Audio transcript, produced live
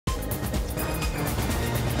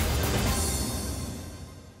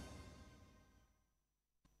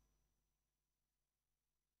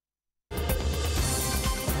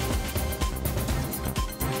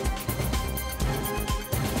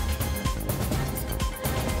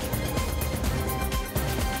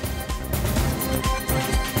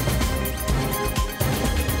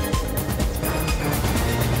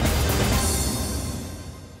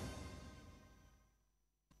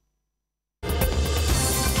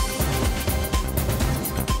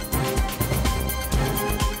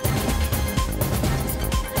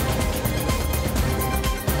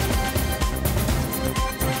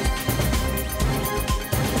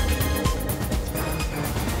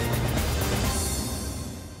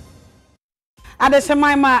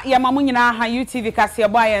Adesemaima ya mamu nyina ha UTV kase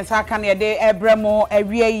ebo ayensa aka na yede ebremo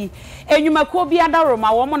awie yi enwumako bi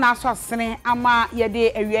adaroma wo mo na aso asene ama yede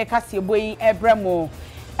awie kase ebo yi ebremo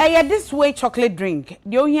eye this way chocolate drink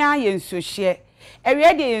de ohia yensuhye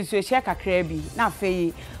awie de yensuhye kakra bi na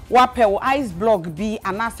afei wape wo ice block bi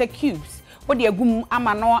anase cubes wo de agum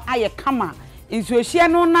ama no aye kama nsuhye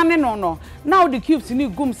no nane no na wo de cubes ni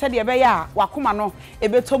gum se de ebe ya wakoma no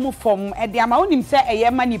ebetomu fom e de ama onim se eye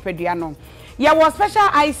manipadua no. Yeah, was special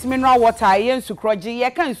ice mineral water yen sukroji ye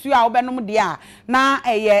kan su a obenom de a na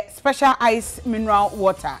special ice mineral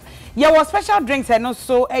water. Yeah, was special drinks eno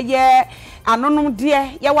so anonom de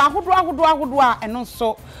ye wa ahodo a eno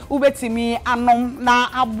so ubetimi anom na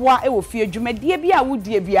aboa e wo fie dwumadie bi a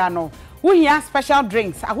wodie bia no wo hia special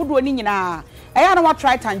drinks ahodo ni nyina na wa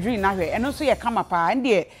try tangerine na hwe eno so ye kama pa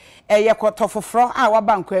ende ye kotofofro a wa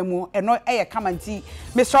bankwa mu eno ye kamanti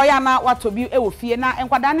Mr. Yana watobi e wo fie na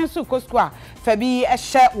enkwada ne so kosko a fa bi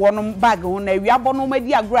ehye wonum bag ho na wiabo no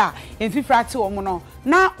madi agro enfifrate wo mu no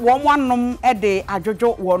na wo moanom e de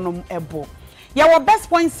adwojo wonum ebo ye wo best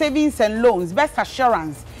point savings and loans best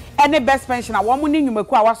assurance any best pension a wo mu ni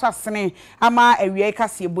nwumaku a waso asene ama awie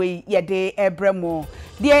kase boyi ye de ebremo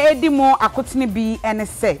de edimo akotene bi ene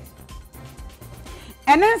se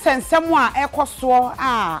enen sensem a ekoso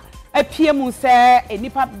a apiemu se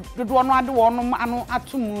enipa dodo no ade wonum ano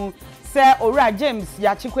atumu se Owura James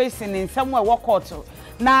Yachikwesin nsem a court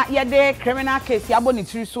na yede criminal case abo ni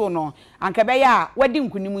tiri so no anka be ya wadi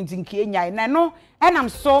nkunim ntinki enyai na no enam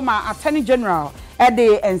so ma attorney general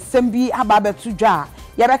de ensem bi ababetu dwa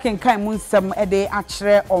yebe kenkan mu nsem de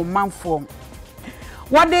akire omanfo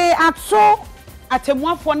wade ato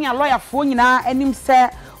atemuafo ne lawyerfo nyina anim se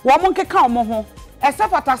wo mo nkeka omo ho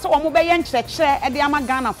esefata se wo mo be ye nkyerɛkyerɛ de ama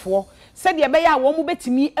Ghanafoɔ se de be ya wo mo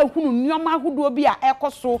betimi ehunu nneoma ahodo bi a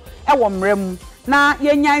ekoso wo mrem na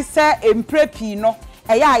yenyan se emprepi no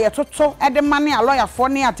eya ayetoto de mane aloyafo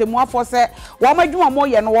ne atemuafo se wo mo adwuma mo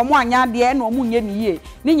ye no wo mo anya de na wo mo nye niye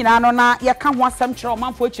ni nyina no na ye ka ho asem kyerɛ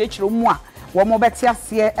omanfo kyerɛkyerɛ mu a wo mo beti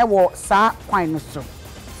ase wo saa kwan no so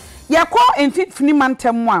ye ko enfifini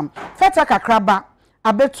mantem mu a feta kakraba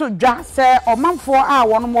abeto dwa se omanfo a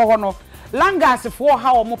wono mo ho no langas fo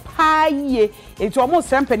ha o mo paaye eto mo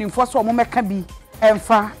sempanimfo so o mo meka bi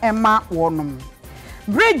emfa ema wonum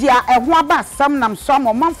bridge a eho aba sam nam so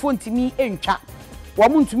mo manfo ntimi entwa wo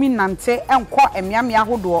mo ntumi nante enko emiame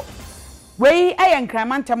ahodo wei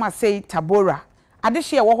eyenkramantem asei tabora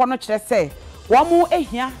adehye wo ho no kire se wo mo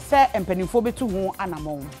ehia se empanimfo betu ho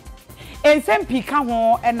anamon ensem pika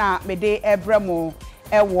ho na mede ebremo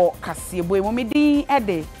ewo kasebo mo medi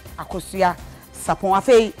ede akosua sapon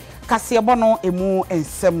afei kasebo no emu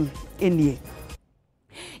ensem enie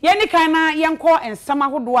yeni kan na yenko ensem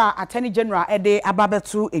ahodo a attorney general ede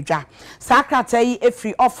ababetu edwa sakratai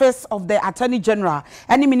efri office of the attorney general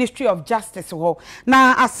any ministry of justice ho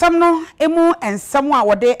na asem no emu ensem a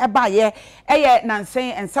wode ebaye eye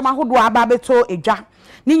nansen ensem ahodo ababetu edwa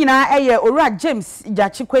ni nyina eye Owura James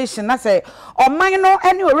Yachikwesin na se oman no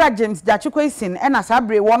ene Owura James Yachikwesin ena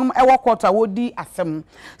sabre wonum ewo court a wodi asem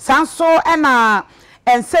sanso ena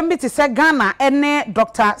ensem bi te se Ghana ene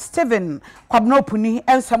Dr. Stephen Kwabnopuni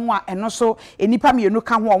ensem a eno so enipa mienu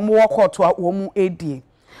ka ho omo court a wo mu edie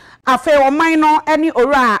afa oman no ene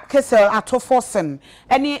Owura Kesel Atofosen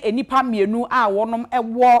ene enipa mienu a wonom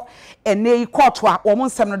ewo ene court a wo mu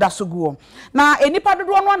nsem no da so guo na enipa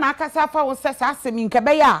dodo no na akasa fa wo se sa asemi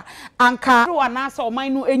nkebe ya anka ro na asa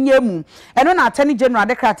oman no enyemu eno na attorney general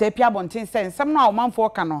declare apia bonten se nsem no a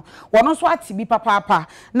omanfo ka no wono so atibi papa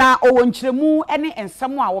na owo nkyeremu ene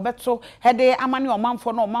ensem a wo beto hede amane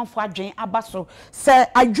omanfo no omanfo adwen abaso se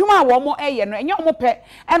adwuma a wo mo eye no enye omo pe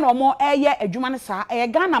ena omo eye adwuma ne sa eye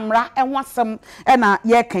Ghana enho asem na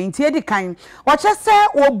ye kan tie di kan wache se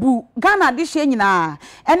obu Ghana de hye nyina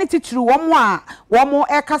ene tituru wo mo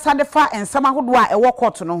ekasa de fa ensem ahodo a ewo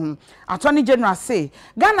court no ho attorney general say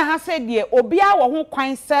Ghana ha say de obia wo ho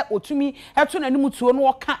kwan se otumi eto nanim tuo no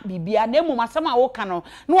woka bibia na emu asem a woka no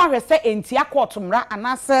na wo hwese entia court mra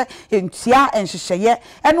anase entia enhyehyeye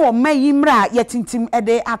ene o mayi mra yetintim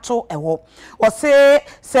ede ato ewo wo say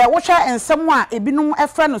se wo hwa ensem a ebinum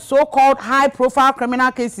efra no so called high profile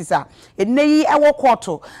criminal cases a eneyi ewo court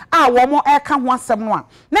a wo mo eka ho asem no a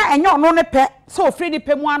na enye ono ne pe so ofri di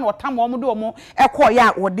pe mu an otam wo mo de wo mo ekoye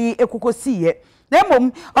a wo de ekokosiye na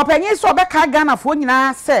mom opanyin so obeka Ghana fo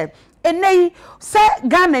nyina se eneyi se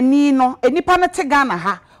Ghana ni no enipa no te Ghana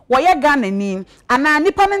ha woye Ghana ni ana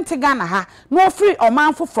nipa no nte Ghana ha no free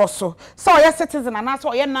oman foforo so so oye citizen ana so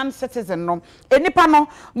oye non citizen no enipa no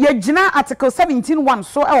ye gina article 17:1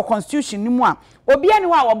 so e constitution ni mu a obi ani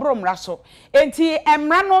wa wobro mra so enti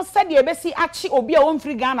emra no se de ebesi achi obi a won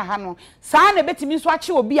free Ghana ha no saa na betimi so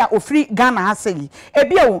achi obi a ofree Ghana ha sei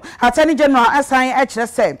ebi o attorney general asan e kire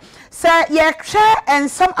se ye hwe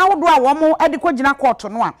ensam awodo a wo mo ade ko gina court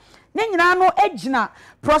no a ne nyina no agina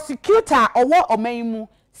prosecutor owo oman mu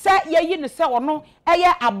se ye no se ono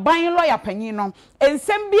eye aban lawyer panyin no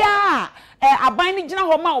ensem bia aban ni gina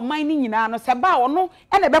ho ma oman ni nyina no se ba ono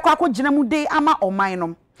e na bekwa ko gina mu de ama oman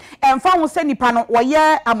no emfa ho se nipa no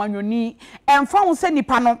woye amanyoni emfa ho se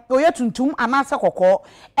nipa no woye tuntum anase kokko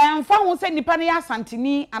emfa ho se nipa no ya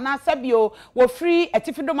santini anase bio wo free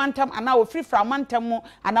etifido mantam ana wo free framantam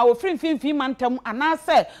ana wo free mfimfi mantam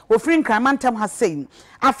anase wo free nkramantam hasen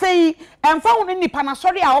afei emfa ho nipa na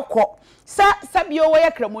sori a okko sa bio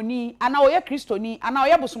woye kramoni ana woye kristoni ana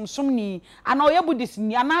woye bosomsomni ana woye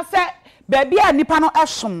buddhistni anase baabi a nipa no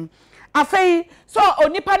esom afei so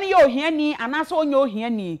onipa ne ye ohiani anase onye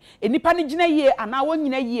ohiani enipa ne gina yie ana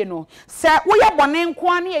wonyina yie no se woye bone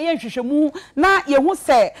nko ane ye nhwehwemu na ye hu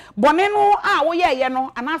se bone no a woye ye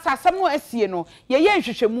no anase asem no asie no ye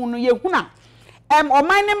nhwehwemu no ye huna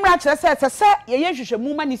oman ne mra kire se ye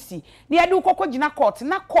nhwehwemu ma ne si ne ye de ukoko gina court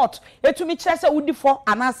na court etumi kire se wudi fo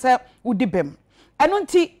anase wudi bem eno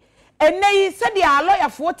nti enei se de a lawyer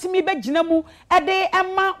fo timi be gina mu ede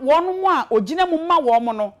ema wonu mu a ogina mu ma wo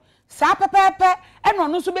mo no sa pepepe eno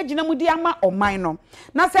no so begina mu di ama oman no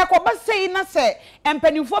na se ko ba sei na se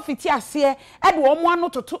empanimfo fiti ase e de wo mo ano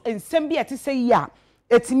toto ensem bi ate sei ya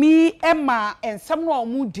etimi ema ensem no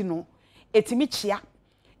omu di no etimi chia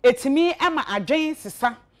etimi ema adwen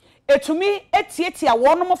sesa etumi etietia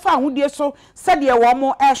wo no mo fa ahodie so se de wo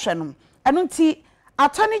mo ehwe no eno nti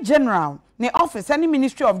attorney general ne office any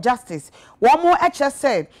ministry of justice wo mo eche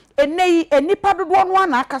say enei enipa dodo no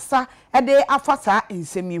na akasa ede afasa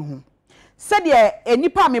ensemi hu sede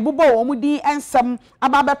enipa mebobɔ wo mu di ensem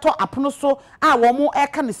ababeto apono so a wo mo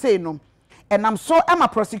eka ne sei no enam so ema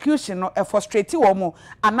prosecution no e frustrate wo mo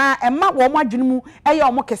ana ema wo mo adwene mu eye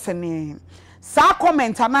wo mo kesene sa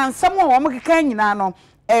comment ana ensem wo mo keka nyina no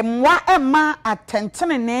emwa ema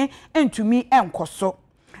atentene ne entumi enkoso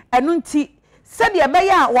enu nti sede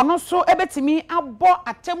ebeya wono so ebetimi abɔ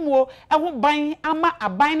atemuo eho ban ama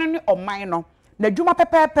aban no ne oman no na dwuma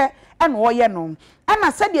pepepe eno woye no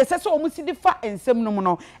ana sede sese omusidi fa ensem no mu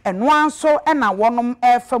no eno anso ena wonom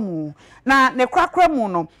efamu na ne krakra mu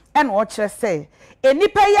no eno wo kire se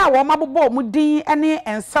enipa yi a wo mabobɔ mu din ene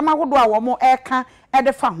ensem agodo a wo mo eka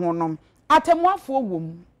ede fa ho no atemuafo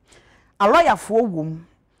wom aloyafo wom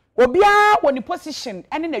obia woni position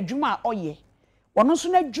ene na dwuma a oye wono so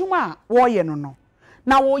na dwuma a woye no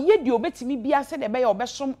na wo ye di obetimi bia se de be ya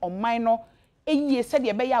obesom oman no eyie se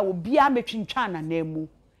de be ya obia metwintwa na namu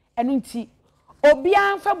eno nti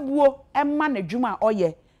obia mfa buo emma na dwuma a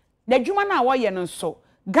oye na dwuma na woye no so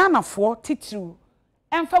Ghana fo titiru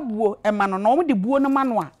emfa buo emma no no de buo no ma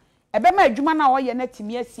no a ebe ma dwuma na woye na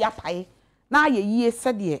timi asia pae na ye yie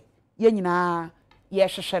se de ye nyina ye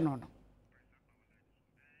hwehwe no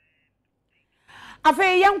afa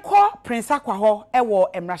yenko prince akwa ho ewo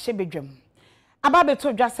emrahye bedwam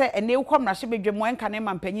ababeto dwa se ene ukọ emrahye bedwam enka ne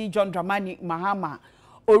mampanyi John Dramani Mahama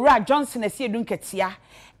Owura Johnson esi edu nketia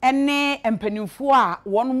ene empanimfo a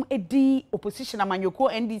wonum edi opposition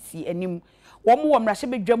amanyoko NDC anim womu wo emrahye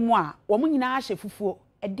bedwam a womu nyina ahye fufuo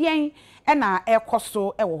edien ena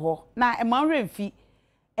ekoso ewo ho na emanwe mfi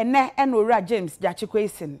ene Owura James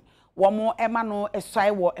Jachikwesin womu ema no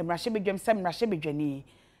esai wo emrahye bedwam se emrahye bedwani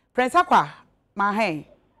prince akwa ma hey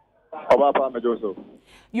oba pa mejoso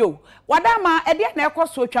yo wadama ede na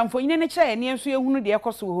ekoso twamfo nyine ne kire ene enso ehunu de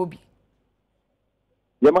ekoso ho bi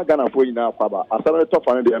yema Ghana fo nyina kwaba asana to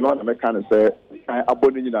fa ne de no na meka ne se kan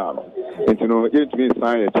aboni nyina no entino yentumi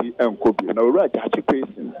san yati enkobi na Owura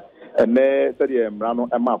Jachikwesin ene se de emra no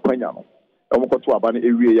ema akwanya no omokoto aba ne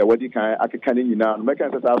ewie ya wadi kan akeka ne nyina no meka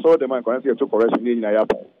se sa so de man kon se to correction ne nyina ya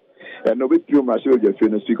pon no be pure machine of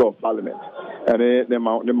the Speaker of Parliament and the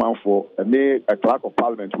man for a clerk of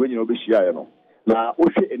Parliament when you know be share no na o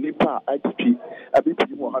hwe enipa ITP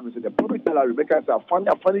abiti mo ha no say the public salary makers are funny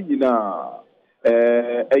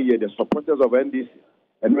the supporters of NDC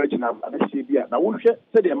and regional CBA na wo hwe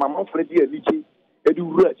say the mama for the anichi edu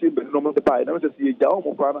wura chamber no mo de pa na say e ja o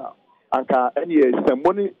mo kwa na anka any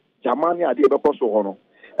ceremony jamani ade be koso ho no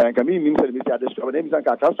anka me say me say ade so na me say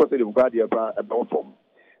anka so say the kwa de pra e be form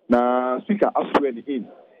na speaker aswell in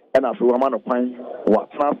and after woman of pine was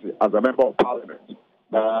transferred as a member of Parliament.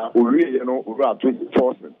 Na Uri, Uri are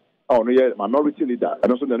 24%. Oh no, yeah, minority leader,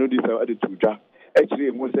 and also the new added to Ja.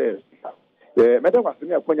 actually mo say madam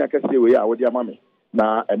wasini akonya kase we ya wodi ama me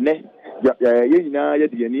na ene ye nyina ye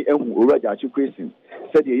de ani ehu owura Jachi Question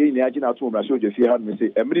said ye nyina agina to omra so Jefie ha me say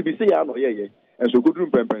emri bi say ya no ye enso goduru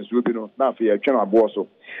mpempenso bi no na afi ye twen abo so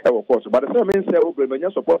e wo course but the same say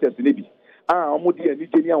oblemanya supporters ni bi omo de ani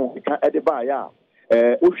geni ahun ka e de ba ya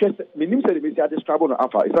o hwe minim say me say describe no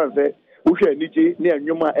afa isan say o hwe ani je na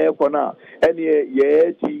anwuma e ko na ene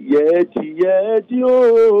ye ti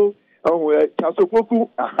o chasokoku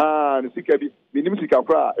aha nisika bi minim sika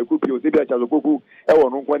kra ekopi o se bi chasokoku e wo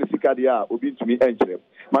no nko nisika dia obi ntumi enkyere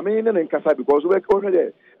ma me ne nkasa because we ko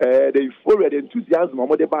hwe the euphoria the enthusiasm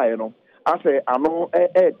omo de bae no afa ano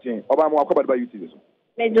ejen oba mo akoba de ba YouTube so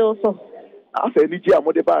mejo so afa ni ji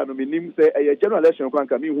amode bae no minim se general election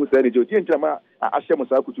kwanka mi hu se ne jo ti enkyere ma ahye mo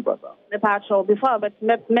sa kutu pasa me patrol before but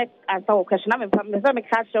make answer your question me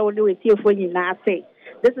catch all the way for you na say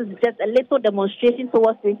this is just a little demonstration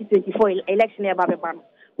towards 2024 election year babebano.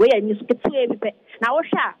 We are new to every now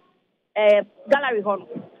Osha gallery hall.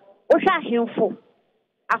 Osha himfo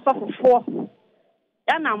for 4.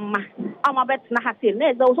 I'm bet na hati.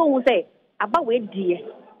 There's also who say about we dear.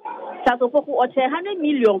 Chazopoku or 100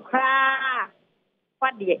 million cra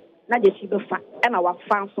what dear, not the cheaper fat and our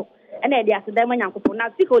fanso. And then they are to them and Yanko now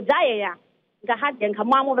Siko Jaya Gahad and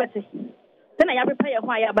Kamamo Betty. Then I prepare a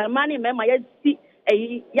fire by money, member see.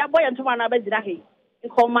 Ya boy and tomorrow na bezira he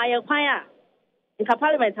nko my kwanya nka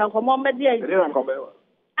parliament nko mo medi e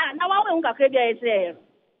na wa we nka krebia e say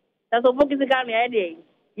that's of focus ga na e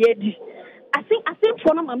ye di I think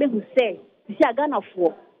for na mama who say si Ghana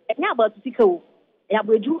for enya about sika o ya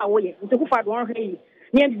bo eju awo ye nti ku fa do hwe yi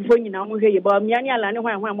ne ndi fo nyina mo hwe yi ba mi ani ala ne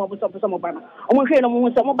hwan mo bo so mo ba na o mo hwe no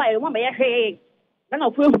mo so mo ba e mo ba ye hwe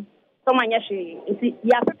na fu so ma nya hwe nti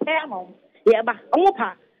ya prepare mo ye ba o mo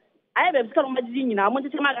pa I have a school magazine. I want to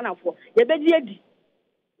take my gun for your bed.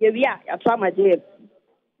 Yeah, I try my dear.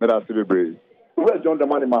 Let us be brave. We are John the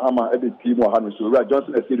man in Mahama, every team or Hamis, we are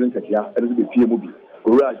Johnson, a student at here, and it will be movie.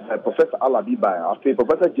 We are Professor Alabi by after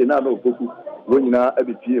Professor Genano Boku, running out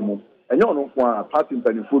every PMO. And you know, party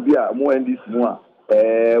in phobia, more and this more.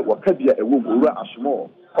 What can be a woman, Ashmore,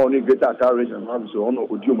 only greater courage and Hamis, or no,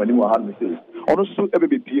 Udu Manimo Hamis. Also,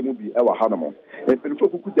 every PM be our Hanamo. And when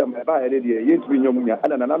folk could them buy an idea, yet we know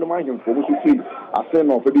and another mind him for what you see. I send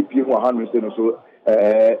off every PM or Hamis or so.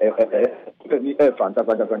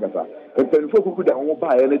 Fantastic. And when folk could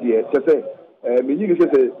buy an idea, just say, meaning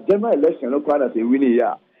general election, no crowd as a winning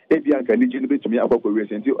year. Ebian can you to me about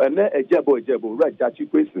raising you and a jabo right Jachi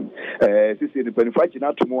Question. This the benefit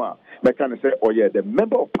not tomorrow. I can say, oh yeah, the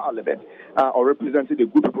member of parliament or representing the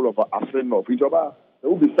good people of African of Ijoba. It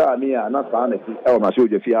will be near not sanity. I will show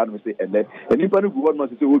you if you had me say and then anybody who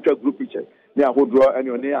wants to say which group picture. Near who draw and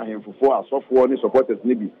you're near him for 4 hours, for any supporters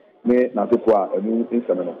maybe may not for a new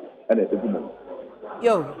instrument and it's a good moment.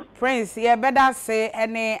 Yo, Prince, yeah, better say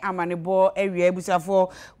any amanibo area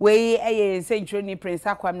busafo we century Prince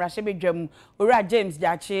Akwam Rashebe Dwam Ora James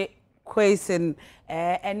Jachi Question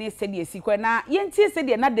any said ye sequena yenti said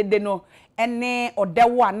ye na de no ene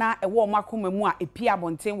odewo na ewo makoma mu a epia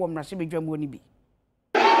bonten wo Rashebe Dwam woni bi.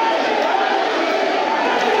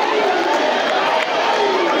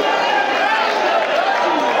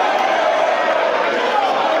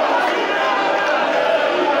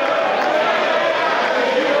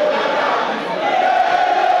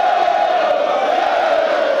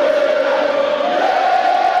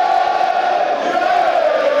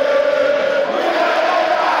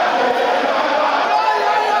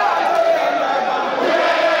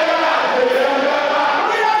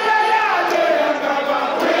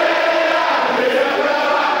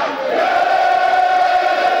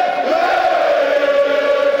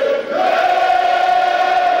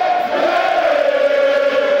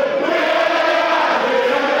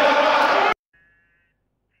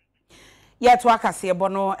 Yet wakasi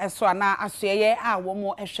bono eso ana asoye a wo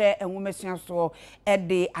mo ehwe enwomesua so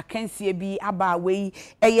de akansie bi aba we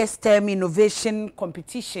STEM innovation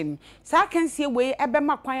competition sa akansie we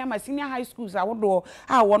ebema kwan ama senior high schools awodo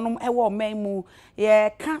a wonom ewo manmu ye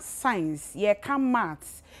ka science ye ka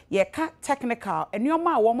maths ye ka technical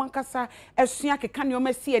enioma a wo mankasa esua keka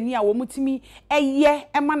neoma si ani a wo mutimi eye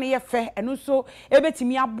ema ne ye fe eno so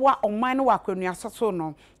ebetimi aboa oman no wakwanua soso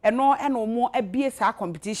no eno mo abie sa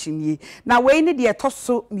competition yi na we ni de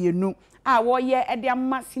toso mienu a wo ye de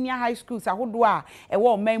amma senior high schools ahodo a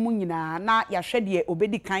ewo manmu nyina na ya hwe de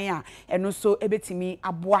obedi kan a eno so ebetimi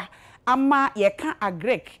aboa ama ye ka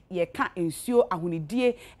agrek ye ka ensuo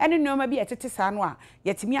ahunidie ene neoma bi etete sa no a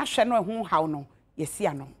yetimi ahwe no ho haw no yesi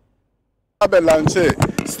ano Abelanche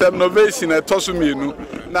STEM innovation etoso mienu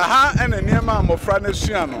na ha ene niema amofra na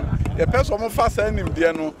sua no ye peso mo fa sa anim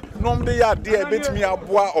de no nom de ya de betimi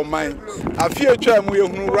aboa oman afie twa mu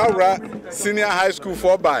ehunu rawra senior high school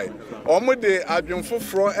for by omo de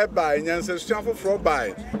adwemfoforo e by nyansasua foforo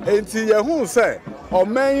by enti ye hu se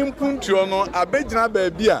oman mpuntuo no abegyina ba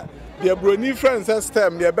bia de broni friends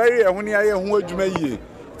system de beri ehunu ya ye hu adwuma yie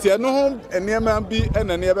tie no ho enema bi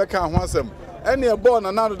enane e beka ho asem ene e ball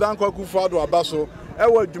na nado dan kwakufu ado abaso e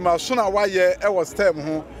wa adwuma so na waye e wa stem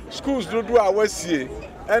ho schools dodo a wasie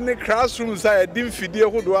ene classrooms a edim fidie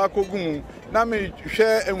hodo akogumu na me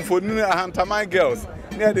hwe emfonini ahantaman girls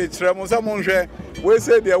ne de kire mo se mo hwe we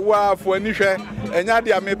say de wa afo ani hwe enya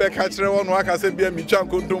de ame be ka kire wono aka se bia mi twa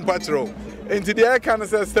nkontom pa kire enti de aka no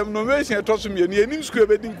system innovation etoso me ni enim school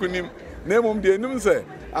be din kunim na emom de enim se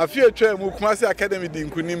afi atwa mu Kumasi academy din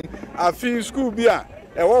kunim afi school bia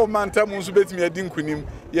e wo manta mu so betimi adin kunim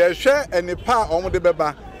ye hwe ene pa omo de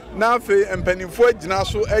beba na afi empanimfo agina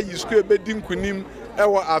so ayi school be din kunim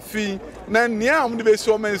ewo afi na nia am de be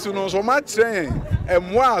so man so no so ma tren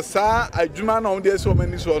emwa sa adwuma na am de so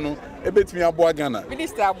man so no ebetimi aboa Ghana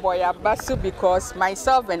Minister Aboya Basu because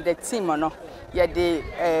myself and the team no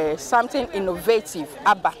the something innovative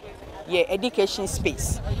aba education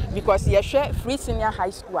space because you share free senior high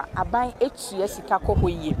school aban etua sika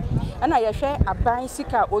kohoye and I share aban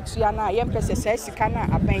sika otua na ye mpese sika na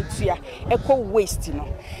aban tua eco waste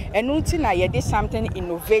no enu na ye did something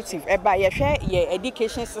innovative eba ye share ye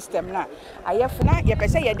education system na ayefuna ye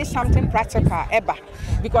pese ye did something practical eba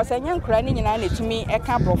because enyan kra ni nyina na tumi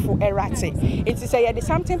eka brofo erate it say ye did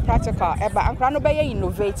something practical eba ankra no be ye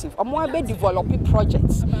innovative omo be develop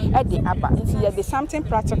projects e dey aba it ye did something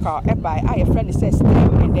practical by our friend says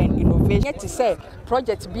STEM and then innovation to say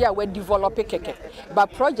project be a we develop keke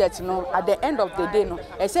but project no at the end of the day no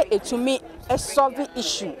I say it to me a solving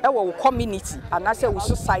issue our community and I say we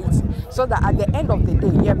society so that at the end of the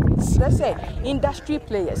day yeah let's say industry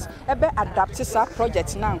players ebe adapt sa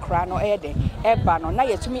project na nkra no e de eba no na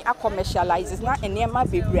ye to me a commercialize na enema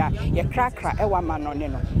bebria ye krakra e wa ma no ne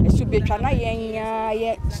no e su betwa na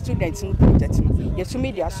ye students project no ye to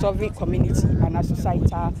me they are solving community and a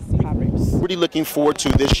societal problems. Really looking forward to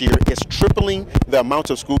this year is tripling the amount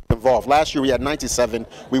of schools involved. Last year we had 97.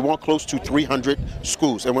 We want close to 300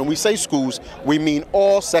 schools. And when we say schools, we mean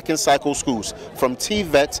all second cycle schools from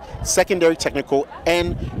TVET, secondary technical,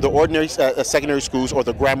 and the ordinary secondary schools or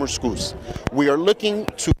the grammar schools. We are looking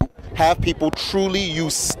to have people truly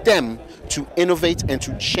use STEM to innovate and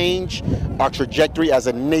to change our trajectory as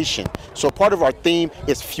a nation. So part of our theme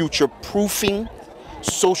is future-proofing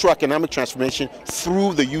socio-economic transformation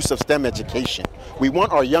through the use of STEM education. We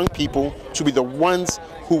want our young people to be the ones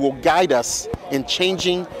who will guide us in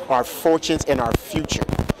changing our fortunes and our future.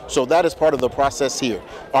 So that is part of the process here.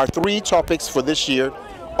 Our 3 topics for this year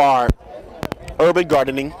are urban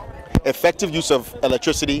gardening, effective use of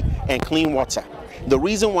electricity, and clean water. The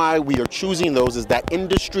reason why we are choosing those is that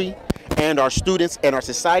industry and our students and our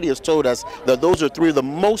society has told us that those are 3 of the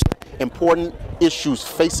most important issues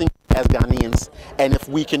facing as Ghanaians, and if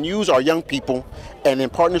we can use our young people and in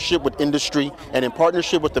partnership with industry and in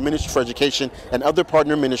partnership with the Ministry for Education and other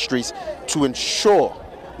partner ministries to ensure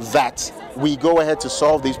that we go ahead to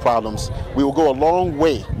solve these problems, we will go a long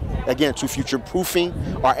way again to future-proofing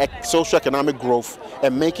our socio-economic growth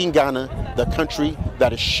and making Ghana the country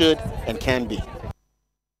that it should and can be.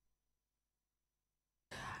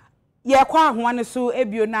 Ye kwa ahwane so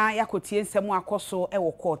ebio na yakotie nsemu akoso e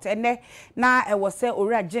wo court ene na e wo se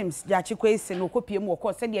owura James Jachikwe ese no kopie mu wo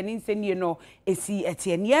court se de ne nsenie no esi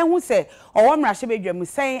etie ne hu se owo mrahye bedwam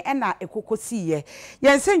sen e na ekokosi ye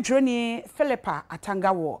yense ntwoni Philippa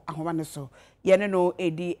Atanga wo ahwane so ye ne no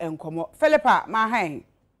edi enkomo Philippa ma han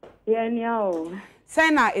ye nia o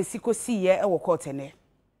sen na esikosi ye e wo court ne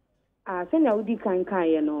senya udi kan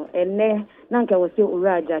ye no enne na nka wo se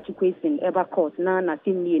owura Jachikwe eba court na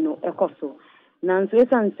simni no ekoso na nso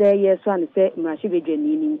esan se ye so an se mrahye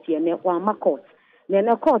bedwani ni ntie ne wa ma court na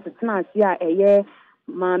ne court tena ase a eye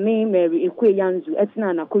Mami Mary Ekwe Yanzu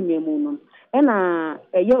etina na konwa mu no ena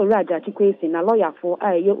eye owura Jachikwe na lawyer for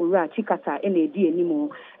eye owura Chikata ena edi enimu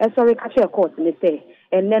sorry ka che court ne se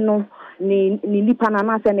enne no ni nipa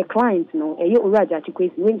na se ne client no eye owura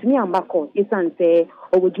Jachikwe wentumi amba court esan se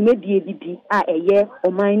owodwumedie bibi a eye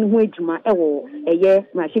oman ho adwuma ewo eye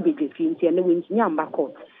mrahye bedwafi ntie ne wentumi amba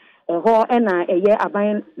court ho ena eye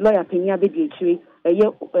aban lawyer penya bedi akiri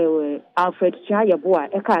eye Alfred Chiayebo a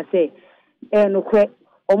eka se no kwe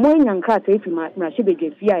omo nyankata efi mrahye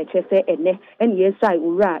bedwafi a echese ene yesai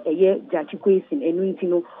owura eye Jachikwe enu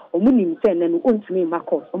ntino omu nim se ne no ontumi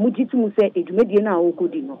makos omu jitu se edwumedie na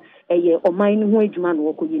okodi no eye oman ho adwuma no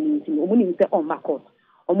okoyi ni ntino omu nim se on makos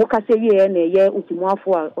omu kase ye na eye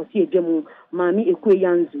utimuafo a osi edwemu Mami Ekwe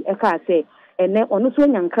Yanzu eka se ene onu so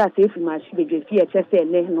nyankra se efi ma shi bedwe fi e chese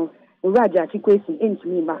ene no uraja chikwesi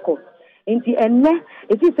entumi makọ enti enne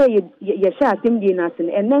eti se ye sha atem die na ase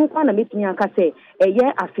enne nkwa na metumi aka se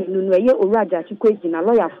eye afenu no eye uraja chikwesi na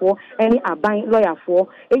lawyer for any aban lawyer for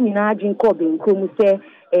enyina adwin ko benkom se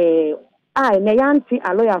ene yanti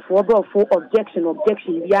a lawyer for bro for objection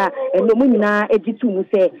bia enne mu nyina egitu mu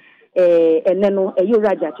se enne no eye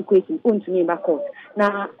uraja chikwesi ontumi makọ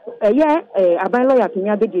na eye aban lawyer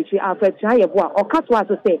pinya bedechi afetua ye bo a okato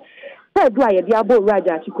aso se do aye dia bo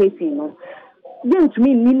raja chikwesi no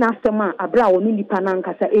yentumi ni nasema abra wonu nipa na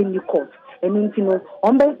nkasa eni court enti no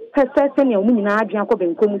ombe pese ne omu nyina adwan ko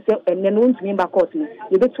benkom se enne no ntumi ba court no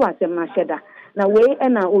ye betu asem na hyeda na we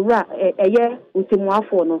na owura eye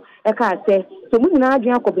otemuafo no e ka se so mu nyina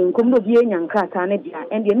adwan ko benkom no bi enyanka ata ne dia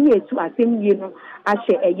ende ne etu asem yie no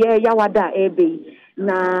ahye eye yawada ebe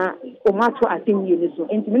na omato asem yie no so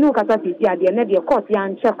enti me no kasa ti ade ne de court ya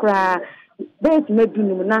nchekra base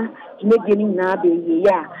medunum na tumedie ni na be ye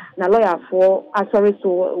ya na lawyer for asori so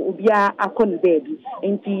obia akon baby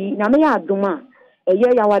enti na me ya adoma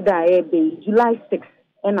eye ya wada be July 6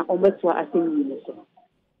 na ometo asemi ni so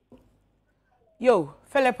yo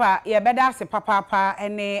Philippa ye beda se papa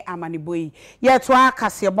ene amaniboi ye to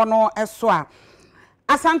akasebo no eso a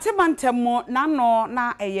asante bantemo na no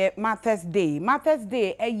na eye Mother's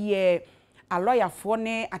Day eye a lawyer for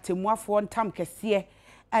ne atemuafo ntam kese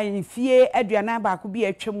anfie aduana ba ko bi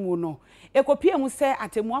atwam no ekopie mu se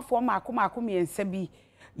atemuafo maako miensa bi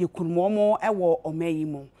yekunmomo ewo omayi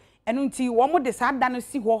mu enu nti wo mo de sa da no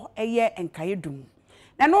si ho eye enkayedum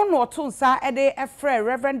na no no to nsa ede efre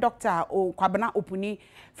Reverend Dr. Kwabena Opuni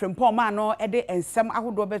from Poma no ede ensem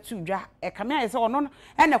ahodo betu dwa ekame aye se ono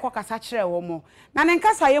ene kokasa kire wo mo na ne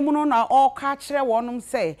nkasa ye mu no na o ka kire wonum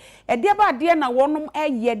se ede ba de na wonum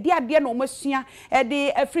eye de na omasua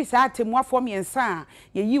ede afri sa atemuafo miensa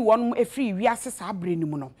ye yi wonum afri wiase sa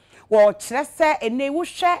abrenimu no wo kire se ene wo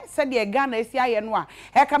hwe se de Ghana esi aye no a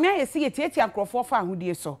ekame aye se ye tietia nkrofo fa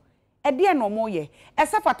ahodie so ede no mo ye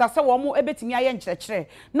esafata se wo mo ebetimi aye nkyerɛkyerɛ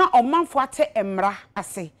na omanfo ate emra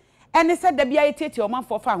ase ene se da bia yetete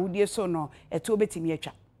omanfo fa ahodie so no eto obetimi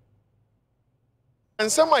atwa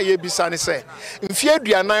nsema ye bisa ne se mfie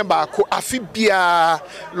aduanan baako afi bia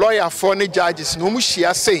lawyer for ne judges no mu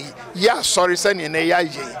hia sei ya sorry se ne ne ya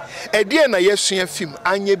ye ede na yesua film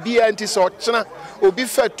anye bia nti se ochena obi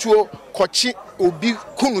fatuo kochi obi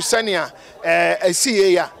kunu se ne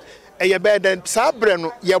asiye ya eye beden sabre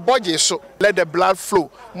no ye boje so let the blood flow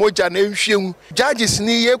moja na nhwehwu judges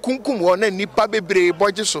ni ye kunkum wo na nipa bebre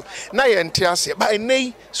boje so na ye nte ase ba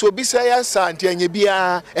nei so obi say ya sa nte anya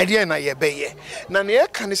bia ede na ye beye na ne ye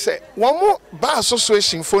kan se wo mo ba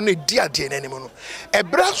association for na di ade na anim no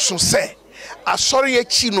ebra so se asori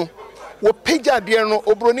achi no wo peja de no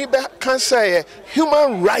obroni be kan say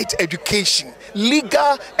human right education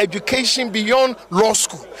legal education beyond law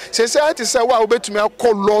school say say wa obetumi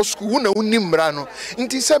akọ law school na unimra no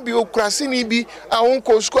nti say bi okrasi ni bi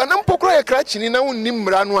awonko school na mpokro ye kra chini na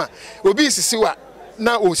unimra no a obi sisi wa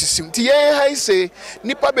na osisi nti ye hai say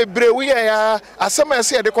nipa bebre wi ya asema ya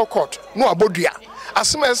say de court no abodua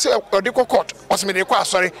asema ya say de court osime de kwa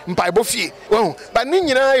asori mpaebo fie but ni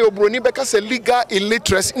nyina ye obroni beka say legal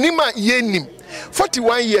illiteracy ni ma ye nim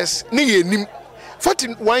 41 years ni ye nim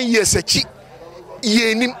 41 years achi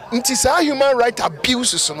yenim nti sa human right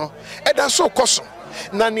abuse so no eda so koso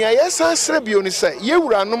na ne ayesa srebio ni say ye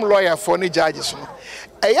wuranom lawyer for ne judges no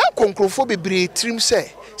eya konkrofo bebre trim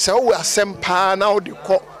say wo asempa na wo de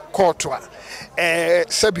court a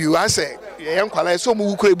sabio ase ye nkwala so mu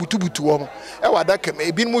wukura butubutu wo e wada kama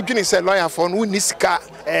ebi mu dwene say lawyer for no ni sika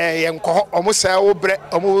ye nko omo say wo bre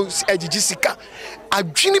omo agigi sika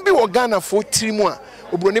adwene bi wo Ghana for trim a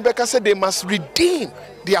obroni beka say they must redeem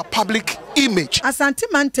their public image. Asante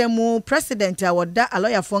Mantemu president awoda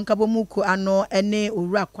aloya fonkabo muku ano ene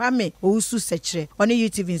owura Kwame Owusu Sechere oni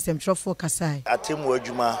UTV nsɛmtwerɛfo kasai atemu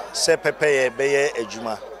adwuma sɛ pɛpɛyɛ bɛyɛ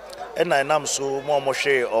adwuma ɛna nam so mo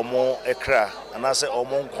hwe omo ekra anase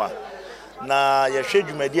omo nkwa na yɛhwɛ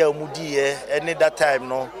dwumadi a omudie ɛne that time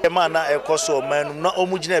no ɛma na ɛkɔso ɔmanum na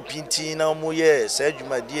omugina pinti na omo yɛ sɛ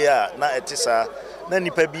dwumadi a na ɛtesa na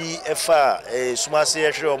nipa bi ɛfa sumase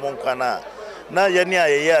yɛhwɛ omo nkwa na yɛne a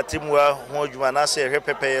yɛyɛ atemua ho adwuma na sɛ yɛhwɛ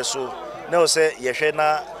pɛpɛyɛ so na o sɛ yɛhwɛ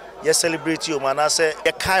na yɛ celebrate o ma na sɛ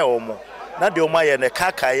yɛkae ɔmo na de ɔmo ayɛ ne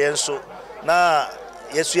kaka yɛn so na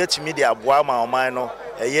yɛso yɛtumi de aboa ma ɔman no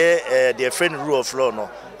ɛyɛ the friend rule of law no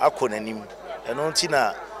akɔ n'anim ɛno nti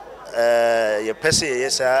na yɛpɛ sɛ yɛyɛ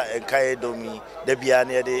saa nkae domi da bia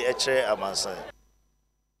na yɛde ɛkyerɛ amansan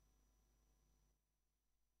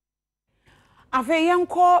afe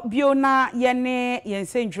yenko biona yene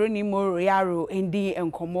yense njroni mo yaro endi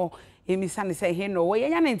enkomo emisane say he no we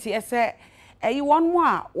nya nti ese eyi won mo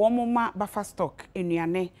a wo mo ma buffer stock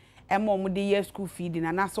enuane emo mo de year school feed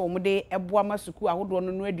na na so mo de eboa ma school ahodo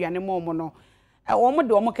no no aduane mo mo no wo mo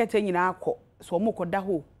de wo mo kete nyina akọ so mo koda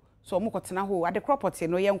ho so mo kotena ho ade property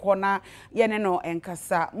no ye nko na ye ne no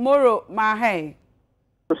enkasa moro ma hai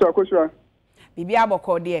koshua bibi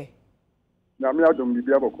aboko de na me adom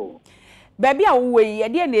bibi aboko baby a wo yi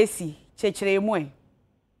de na esi chechire mu e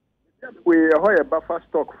we hoye buffer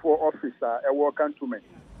stock for officer e work cantonment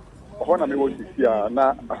ho na me wo sisia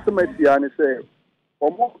na asemasia ne say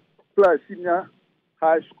omo plus senior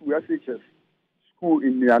high school SHS school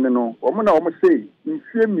in Niane no omo na omo say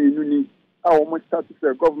infie menu ni a omo start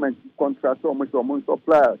to government contract omo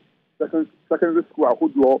supply secondary school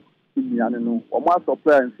ahodo in Niane no omo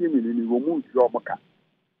supply infie menu ni omo nti omo ka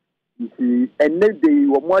nti enne dey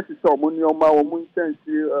omo asise omo ni omo sense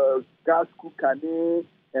gas cooker ni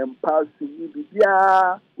pass ni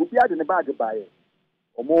bibia obia de ne bag bae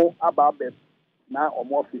omo ababe na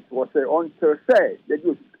omo office wo say until say dey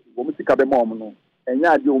omo sika be mom no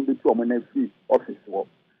enya ade omo betu omo na free office wo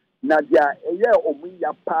na dia eye omo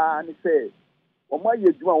ya pa ni say omo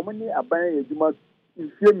ayeduma omo ni aban ayeduma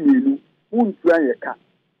infie mienu untu anyeka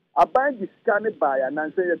aban di sika ne bae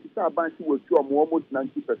na say sika aban si wotu omo almost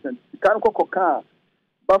 90% sika kokoka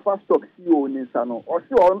buffer stock CEO ni sano o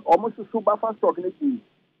si omo susu buffer stock ni ki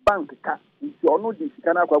bank ka nti ono di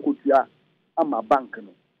sika na akwakotua ama bank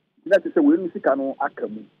no na te se we ni sika no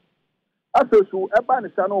akamu asosu eba ni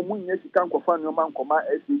sano mu nya sika nkofa no ma nkoma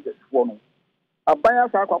SHS fo no abanya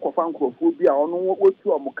sa akwakofa nkrofo bi a ono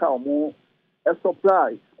wotu omuka omo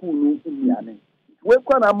supply school no imiane we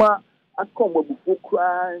kwa na ma akombo bufo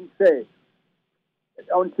kra nse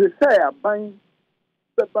until say aban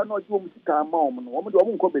beba no ju omusika ama omo no omo de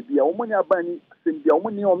omo nko bebi a omo ni aban ni sembia omo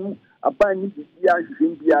ni omo aban ni bibia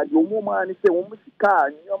hwehwembia de omo ma ni say omo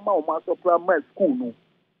sika nyoma omo supply ma school no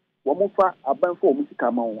omo fa aban fo omo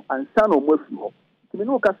sika ma won ansa na omo afi ho kimi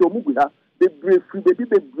no ka say omo gu ha bebre free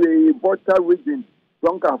bebre Volta region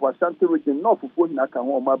Donka for Ashanti region no fofo na ka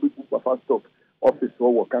ho omo abeku for stock office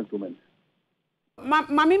wo cantonment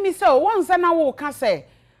mami mi say won say na wo ka say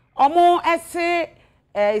omo ese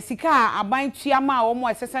sika aban tuama omo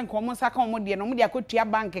esese nko omo saka omo de no omo de akotua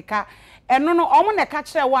bank ka eno no omo na ka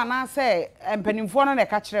kire wo ana say empanimfo no na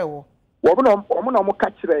ka kire wo omo na omo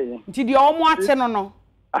ka kire yin nti de omo ate no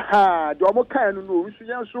aha de omo kan no no wisu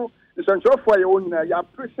yan so isanchofo ye wona ya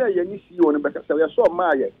pressure ye ni CEO no be ka say ya so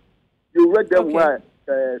ma ye you read them why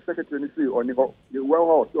secretary ni say oni ho you well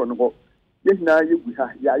ho so oni ho ye na ye gu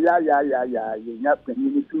ha ya ye nya pani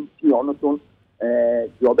ni ti ono so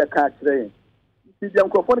de obeka kire yin ti dem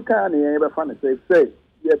ko fon kan ne be fa ne say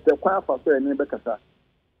ye te kwa fa so ne be kasa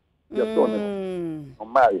ye so ne o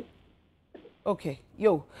mai okay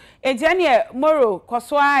yo ejanie moro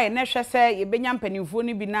koso ai na hwe se ye benya mpanimfo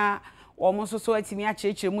ni bi na wo mo so atimi a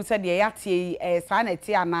chechire mu se de ya tie sa na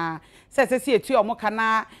tie ana se etu o mo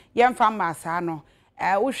kana ye mfa masa no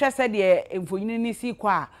wo hwe se de emfonyini ni si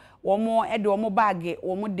kwa wo mo e de wo mo bag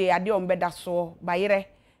wo mo de ade o mbeda so bayire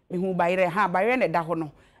mehu bayire ha bayire ne da ho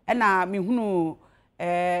no e na mehunu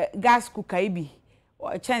gas cooker ibi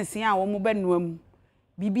chance a wo mo benuam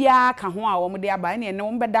bibia ka ho a wo mo de aba ne ne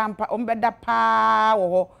wo mbeda pa wo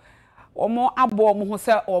ho wo mo abo mo ho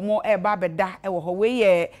se wo mo e ba beda e wo ho we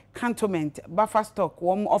ye cantonment buffer stock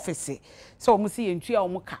wo mo office so wo mo si yentu a wo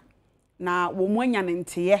mo ka na wo mo anya ne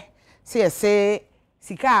nteye se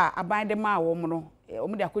sika aban de ma wo mo no wo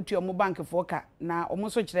mo de akotu wo mo bank fo ka na wo mo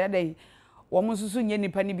so kire den wo mo susu nye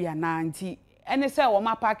nipa ni bia na nti ene se wo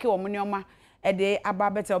ma park wo mo ne oma ede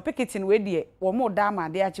ababete picketing we die wo mo da ma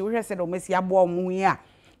de achi wo hwese de wo mesi abo wo mo yi a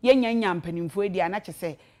yenya mpanimfo edi ana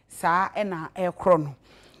kyese saa na ekro no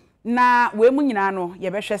na we mu nyina no ye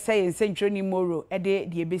behwe se yensentro ni moro ede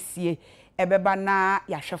de ebesie ebeba na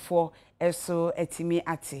yahwefo eso etimi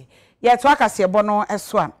ate ye to akase ebo no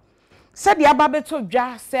eso a se de ababeto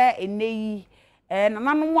dwa se eneyi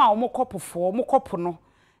nananu a wo kopofo wo kopo no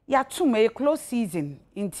ya tum e close season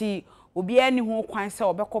nti obi ani ho kwan se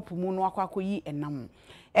obekopo mu no akwakoyi enam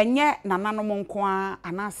enye nananu nko a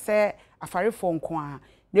anase afarefo nko a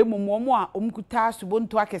na mumomo a omkuta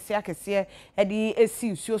subonto akese edi esi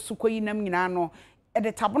nsuo sukoyi nam nyina no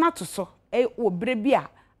ede tabona to so obre bia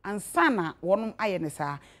ansana wonum aye ne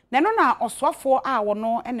saa na no na osofo a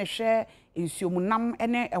wono ene hwe nsuo munam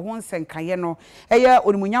ene eho nsenkaye no eye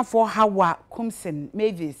onimunyafo Hawa Kumsen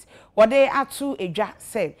Mavis wode atu edwa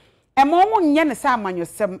se emomo nye ne sa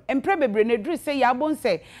amanyosem empre bebre na duru se ya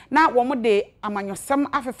bonse na wo de amanyosem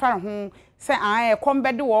afefare ho se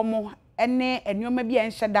kombede wo mo ene enyoma bi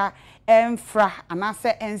enhyeda enfra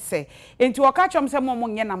anase ense enti woka chom se mo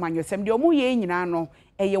nye na amanyosem de omo ye nyina no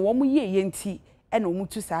eye wo mo ye yenti e na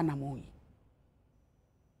omutu sa na mo yi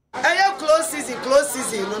eye close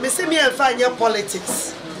season no me se me enfa nye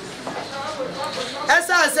politics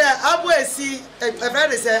esa se abo esi e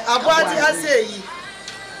friend say abo ati ase yi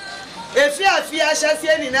efi afia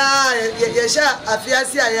hyase ni na ye sha afia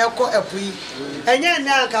si ayeko epui enye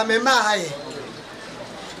na aka me ma ha ye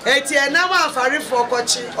eti enam afarifo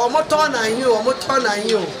kochi omoton na hi omoton na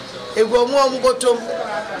hi o egwomu omgotom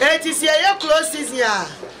eti si eye close season a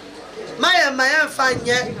my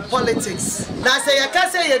fanye politics na say ye ka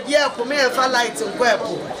say ye bia ko me fa light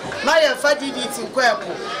nkwapo my fa DDT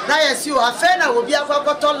nkwapo na ye si o afa na obi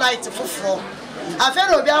akwakoto light foforo afa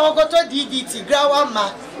na obi akwakoto DDT grawa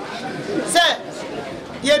ma say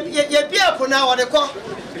ye bia ko na wode ko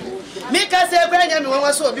mi ka say gwanya mi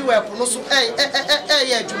won so obi wepo no so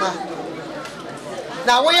ye adwuma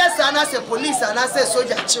na wo ye sa na say police na say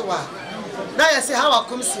soldier chiwa na ye say how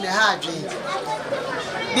akom sine ha adwen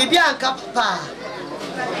bibi anka papa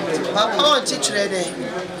on chichire de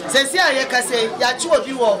sesi aye ka say ya chi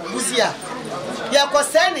obi wo buzia ya ko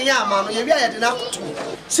se ne ya ama no ye wi aye de na koto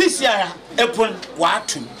sisi aya epon wa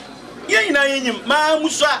atum ye nyina yenyim ma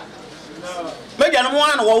musa media no mo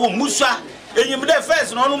ana wo musa enyim de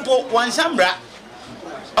first no mpo wan shamra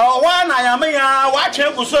wa na ya me ya wa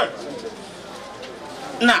twen guso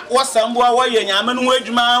na wasambo a wa ye nyame no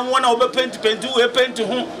adwuma wona wo be penti we penti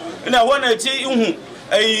ho na wona ti hu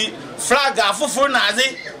ai flag afoforo na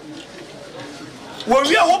aze wo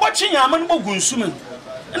wi a wo bachi nyame no bogunsume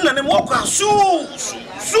na ne mo kwa su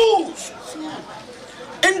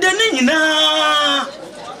ende ni nyina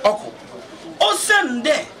oko o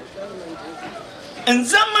sende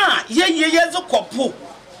nzama ye zokopo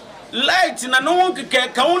light na no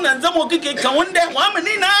keke kaun na nzama keke kaun de wa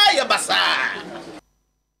mani na ya basa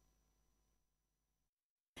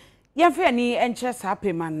yɛmfa ni enche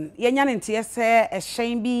sape man yɛnya ne nte yɛsɛ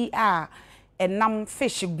ɛhyɛn bi a ɛnam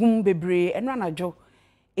fish gum bebre ɛno anadwo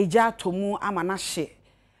egya tomu ama na hye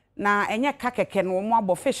na ɛnyɛ ka kɛkɛ no mo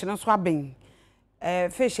abɔ fish no so aben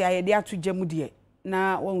fish a yɛde ato gya mu de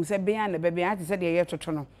na wɔn sɛ bɛn na bɛbɛn ate sɛ de yɛ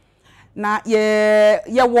toto no na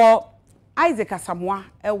yɛwɔ Isaac Asamoah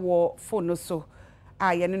ɛwɔ phone no so a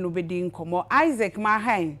yɛne no bɛdi nkɔmɔ Isaac ma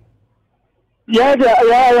han ya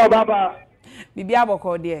baba bibi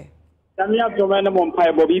abɔkɔ de Kamia Tomane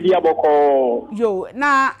Mompai Bobby Aboko. Yo,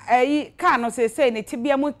 na car no say ne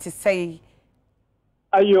tibia mu te say.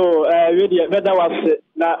 Ayo, really, better was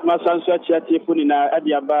na Masanso Chiatifuni na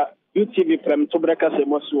Adiaba, UTV from Tobreka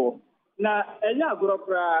Semoso. Na Enya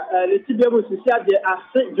Gropra, the tibia was the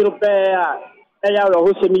Asset Gropea, Aya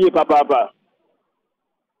Hosemi Papa.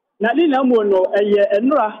 Nalina Mono, a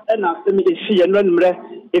Enra, and Asemi, she and Renmre,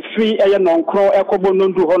 a free a non crow, a cobo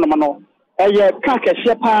non do honomano. Eye kaka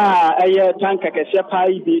shepa eye tanka ka shepa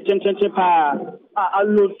ibi chenchen pa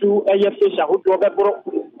alotu eye fish ahodo bebro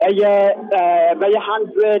eye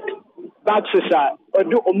 100 bags sa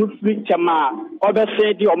odu omufri chama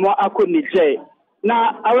obese di omo akonije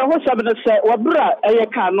na aweho sabene se wabra eye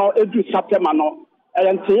ka no edu sapema no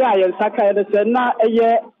eye ntia eye nsaka eye se na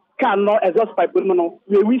eye ka no exhaust pipe no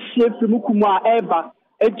we wisie fimukumu a eba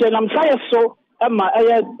ejenam saye so ema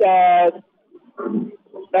eye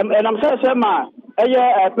and I'm saying, ma, I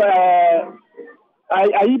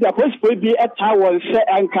the post will be a tower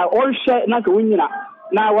and can all share Nakawina.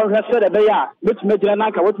 Now, what has said a bear, which made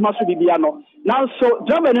Naka, what must be piano. Now, so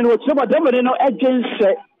Germany was so Germany against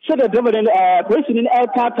said the German person in air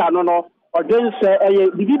Tata, no, or then say a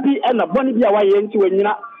BB and a Bonnie away into a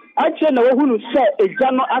Nina. I tell no who say a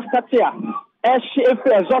Jano Astatia. As she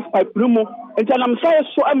exhaust by Plumo, and I'm saying,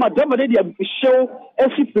 so I'm a Germany show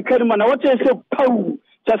as if the Kerman, I want to say, pow.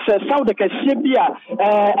 Just sound like a Sibia,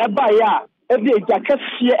 a buyer, every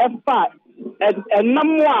Jacassia and part, and no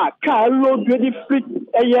more car road really free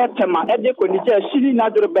a year tema, and they could see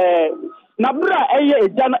another bear. Nabra, a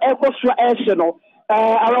Jan Ecosra Arsenal.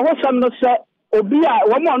 Our husband said, Obia,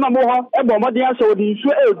 one more number, and Bombardier so the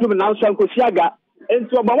issue of Duman and Kosiaga, and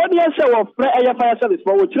so Bombardier of prayer fire service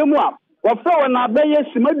for which Remua, or for an abayas,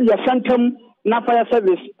 maybe a sanctum. Na fire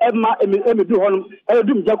service Emma do hon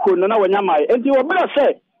Edum Jako na wanyama enti wo bra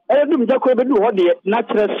say Edum Jako be do ho de na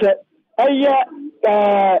kire se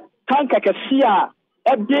tanka kasia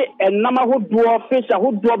ebe enam ahodo fish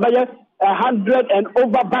ahodo be 100 and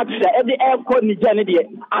over bags e air ko ni jane de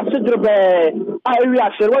asedre be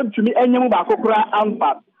area se wantumi enyem ba kokora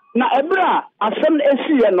ampa na ebra asem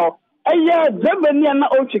esiye no Germany na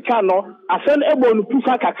ochika no asem ebo no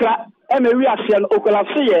pufa kakra emewi ase no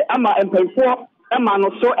okolase ama empanfo ema no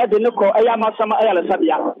so de ne ko amasama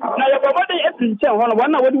ayalesabia na ye bobode epinche ho no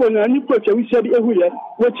wana wodi wonu ani kwatwa wisia bi ehuye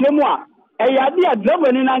wotiemu a Eyadi a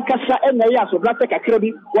driver ni nankasa na ya so blata kakra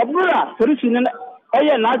bi wobra polisi ni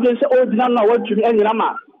eye na adwen se odina na watumi anyina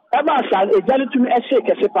ma eba sa ejale tumi ehye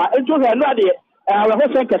kese pa ejo he no ade we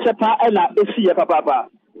ho sen kese pa na esiye papa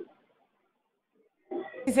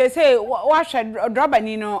say wa hwe driver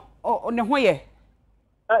ni no ne ho ye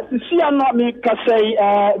sisi ano mi kasai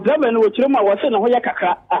driver no wotire ma wo se ne ho ye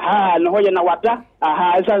kakra aha ne ho ye na wada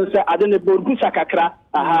aha esan se ade ne borgusa kakra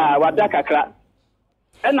aha wada kakra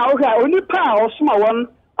na o ga oni pa o suma won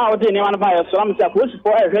a o de ne wan ba ye so am se police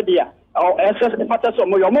for ehwedia o ss pata so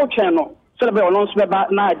mo yo mo chen no se be ono so be ba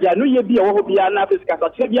na aja no ye bia wo ho bia na fisika so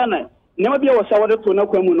te bia na ne ma bia wo sa wo de to na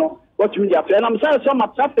kwamu no what me dia na am say so ma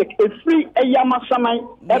traffic e free eyama saman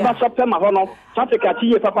e ba so pe ma ho no traffic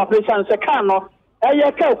ati ye papa presan se car no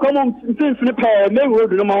eye ka kwamu mfimfini pe me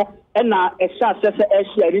road no mo na e sha se e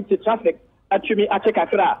share traffic atumi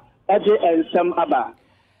atekakra e je ensem aba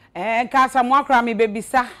kasa mo akra me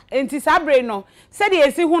bebisa enti sabre no se de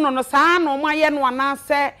esi hu no saa no mo aye no ana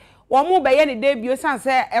se wo mo be ye ne de bio san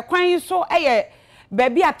se ekwan so eye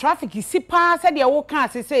baby a traffic si pa se de wo kan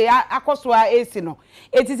se akoso a esi no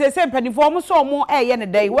enti se mpanifo mo so mo eye ne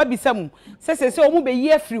dai wa bisa mu se wo mo be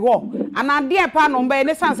yi afiri ho ana de pa no be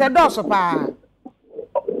ne san se do so pa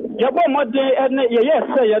yabo mode ene ye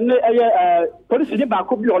se ye ne police ni ba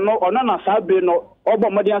ko bi ono na sabe no obo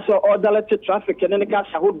mode so odalete traffic ne ka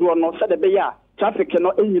sahodo no se de be ya traffic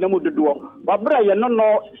no enyina mu dodo babra ye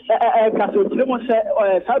no ka so tire mo se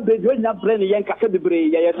sabe jo nya bre ne yen ka se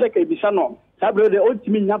bebre ye se ka bisa no sabe de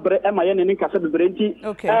ultimi nya bre e ma ye ne ka se bebre nti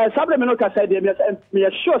sabe me no ka se de me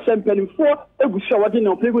sure se mpanimfo egusi wode ne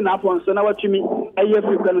opegu na afon so na watumi eye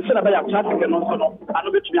free no se na ba ya traffic no so no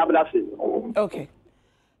ano betumi ablase okay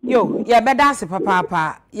yo ya bedase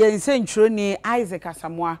papa ye nsentro ni Isaac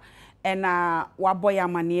Asamoah ena waboy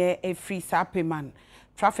amane e free sapeman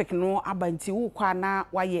traffic no abanti wo kwa na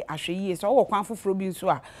waye ahweyi so wo kwan foforo bi nso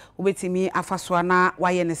a obetimi afaso na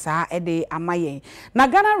waye ne saa ede amaye na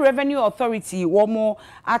Ghana Revenue Authority wo mo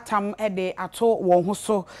atam ede ato wo ho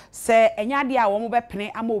so se enyade a wo mo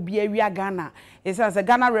bepene ama obi awia Ghana esa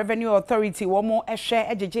Ghana Revenue Authority wo mo ehwe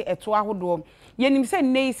ejeje eto ahodo yenim se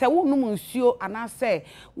nei se wo num nsuo ana se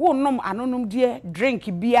wo nom anonom die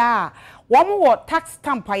drink bia wo mo wo tax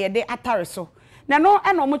stamp ayede atare so na no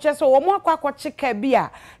eno mo che so wo mo akwa chika bia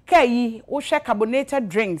kai wo hwe carbonated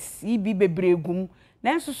drinks yi bi bebregum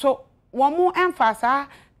nanso so wo mo emphasize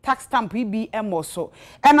tax stamp bi emoso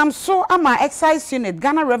enam so ama excise unit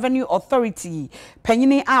Ghana Revenue Authority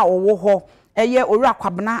panyini a owo ho eye owura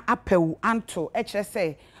kwabena apewu anto ekire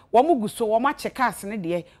se wo mo guso wo ma cheka asene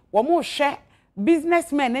de wo mo hwe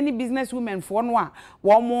businessmen any businesswomen for no a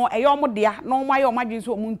wo mo eyo mo dia no mo aye o madwen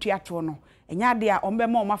so mo ntua to no enya de a ombe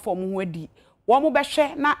ma o ma fo mo ho adi wo mo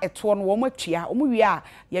behwe na eto no wo mo atua o mo wi a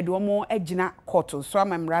ye de wo mo agina court so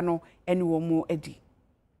amamra no eni wo mo adi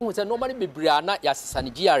wo se normally bebria na ya sesa ne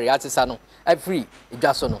GR ya sesa no every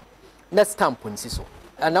idwaso no next stamp nsi so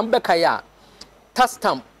anam beka ya tax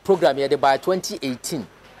stamp program ye de by 2018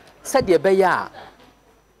 said de be ya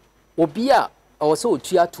obi a o se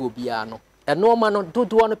otua to obi a no normal no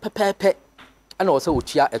dodo no pepepe and also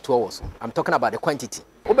utia eto wo so I'm talking about the quantity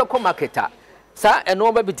obeko marketer sa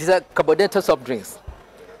normal bi tise carbonated soft drinks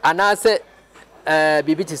ana se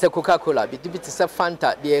bibi tise Coca-Cola bibi tise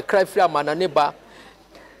Fanta the cry free amana neba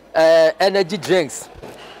energy drinks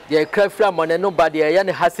the cry free amana no ba the ya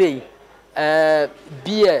ne hasei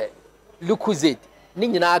beer lucozade ni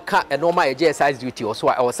nyina aka normal ye size duty also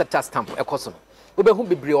our sector stamp ekoso obehu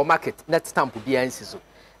bibre o market net stamp bi ansi so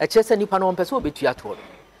a chese nipa no mpese obetua to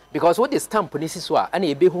because what the stamp ni siso a na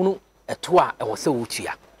ebehunu eto a e wo se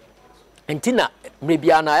wotua entina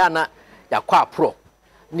mrebia na ya na yakwa pro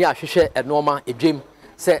ni ahwehwe enoma edwem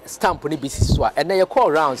se stamp ni bisiso a ene ye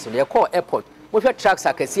call rounds ye call airport mo hwe trucks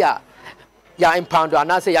akasi a ya impound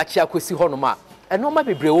ana se ya chia kosi ho no ma enoma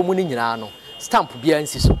bebre wo mu ni nyina no stamp bia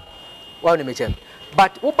nsiso wa ne mechem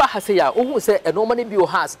but uba hase ya ohu se enoma ni bi o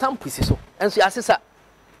ha stamp siso enso ya sesa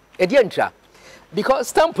edi antra because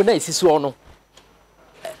stamp na isiso no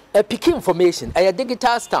a pick information a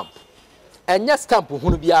digital stamp enya stamp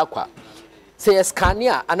hunu bi akwa say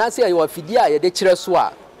scanner anase ayo afidie a ye de kire so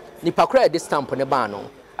a nipa kra de stamp ne ba no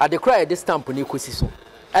ade kra de stamp ne kosi so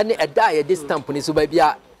ene eda ye de stamp ne so ba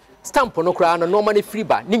bia stamp no kra no normal free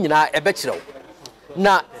ba ni nyina e be kire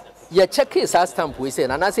na ye check sa stamp we say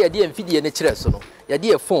na anase ye de afidie ne kire so no ye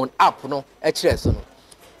de phone app no e kire so no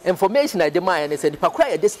information I demand and said nipa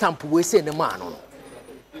kra ye de stamp we say ne ma no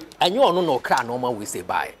anyo ono no kra normal we say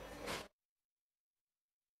bye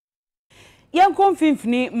yen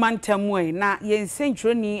konfinfini mantamwe na yen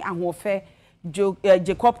sentroni ahofe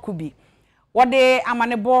Jacob Kubi wode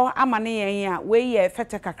amanebo amane yen a we ye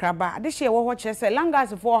fete kakraba ade hye wo ho kire se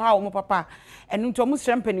langas for ha wo papa enu nto mu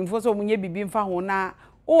srempanimfo so munye bibi mfa ho na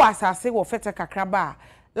o asase wo fete kakraba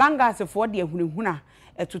langas for de ahunahuna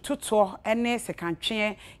etutoto ene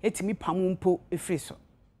sekantwe etimi pamumpo efiri so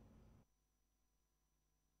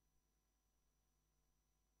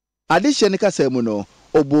ade hye ne kasa mu no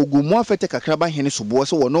obogu mu afete kakraba hene sobo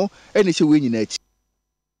so wo no ene hye we nyina achi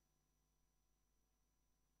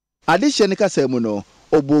ade hye ne kasa mu no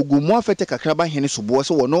obogu mu afete kakraba hene sobo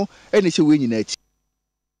so wo no ene hye we nyina achi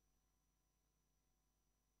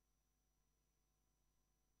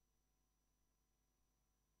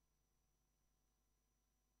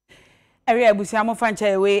area abusia mo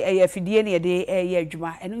fancha we efidie ne de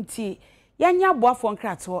adwuma enu nti yanya boafo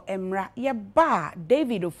nkrato emra ye ba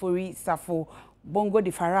David Ofori Safo Bongo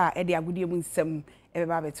di Fara e de agudie mu nsem e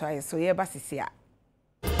ba beto aye so ye ba sisia